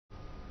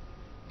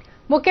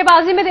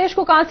मुक्केबाजी में देश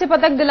को कांस्य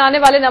पदक दिलाने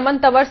वाले नमन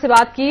तंवर से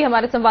बात की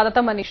हमारे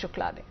संवाददाता मनीष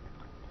शुक्ला ने।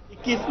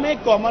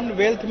 21वें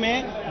कॉमनवेल्थ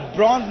में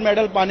ब्रॉन्ज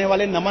मेडल पाने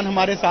वाले नमन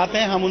हमारे साथ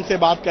हैं। हम उनसे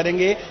बात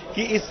करेंगे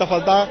कि इस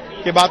सफलता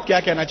के बाद क्या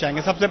कहना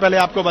चाहेंगे। सबसे पहले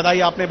आपको बधाई,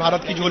 आपने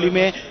भारत की झोली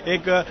में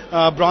एक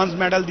ब्रॉन्ज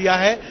मेडल दिया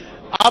है।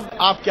 अब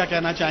आप क्या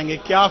कहना चाहेंगे,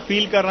 क्या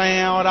फील कर रहे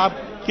हैं और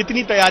आप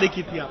कितनी तैयारी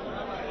की थी? आप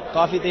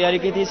काफी तैयारी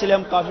की थी, इसलिए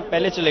हम काफी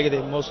पहले चले गए थे।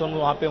 मौसम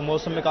वहाँ पे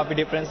मौसम में काफी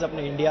डिफरेंस है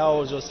अपने इंडिया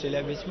और जो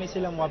ऑस्ट्रेलिया बीच में,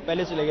 इसलिए हम वहाँ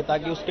पहले चले गए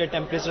ताकि उसके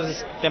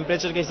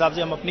टेम्परेचर के हिसाब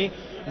से हम अपनी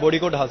बॉडी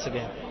को ढाल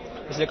सकें।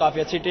 इसलिए काफी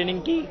अच्छी ट्रेनिंग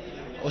की।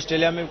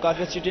 ऑस्ट्रेलिया में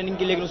काफी अच्छी ट्रेनिंग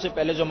की, लेकिन उससे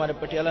पहले जो हमारे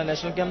पटियाला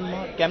नेशनल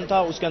कैंप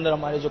था उसके अंदर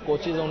हमारे जो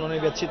कोचेज हैं उन्होंने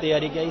भी अच्छी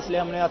तैयारी किया, इसलिए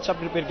हमने अच्छा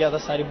प्रिपेयर किया था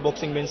सारी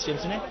बॉक्सिंग मेंस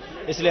टीम्स ने,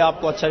 इसलिए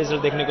आपको अच्छा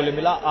रिजल्ट देखने को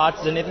मिला।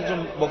 8 जने थे जो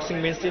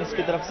बॉक्सिंग मेंस टीम्स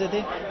की तरफ से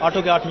थे, 8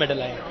 के 8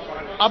 मेडल आए।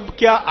 अब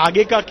क्या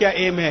आगे का क्या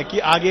एम है कि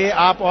आगे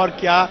आप और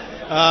क्या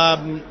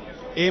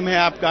एम है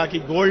आपका कि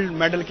गोल्ड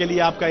मेडल के लिए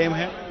आपका एम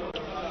है?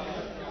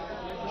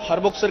 हर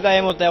बॉक्सर का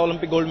एम होता है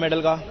ओलंपिक गोल्ड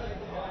मेडल का।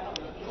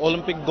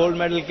 ओलंपिक गोल्ड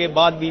मेडल के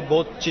बाद भी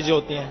बहुत चीजें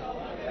होती हैं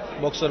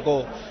बॉक्सर को,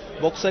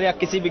 बॉक्सर या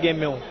किसी भी गेम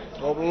में हो,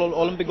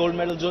 ओलंपिक गोल्ड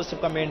मेडल जो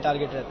सबका मेन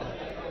टारगेट रहता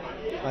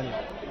है। हाँ जी,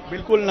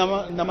 बिल्कुल।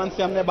 नमन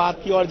से हमने बात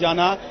की और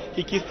जाना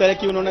कि किस तरह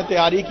की उन्होंने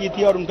तैयारी की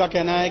थी और उनका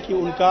कहना है कि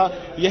उनका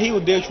यही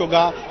उद्देश्य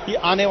होगा कि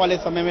आने वाले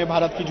समय में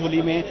भारत की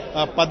झोली में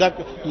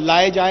पदक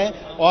लाए जाएं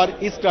और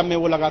इस क्रम में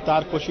वो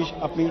लगातार कोशिश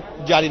अपनी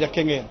जारी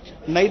रखेंगे।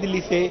 नई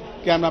दिल्ली से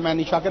कैमरामैन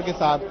निशाकर के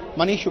साथ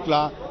Manish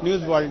Shukla,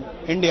 news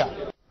world India.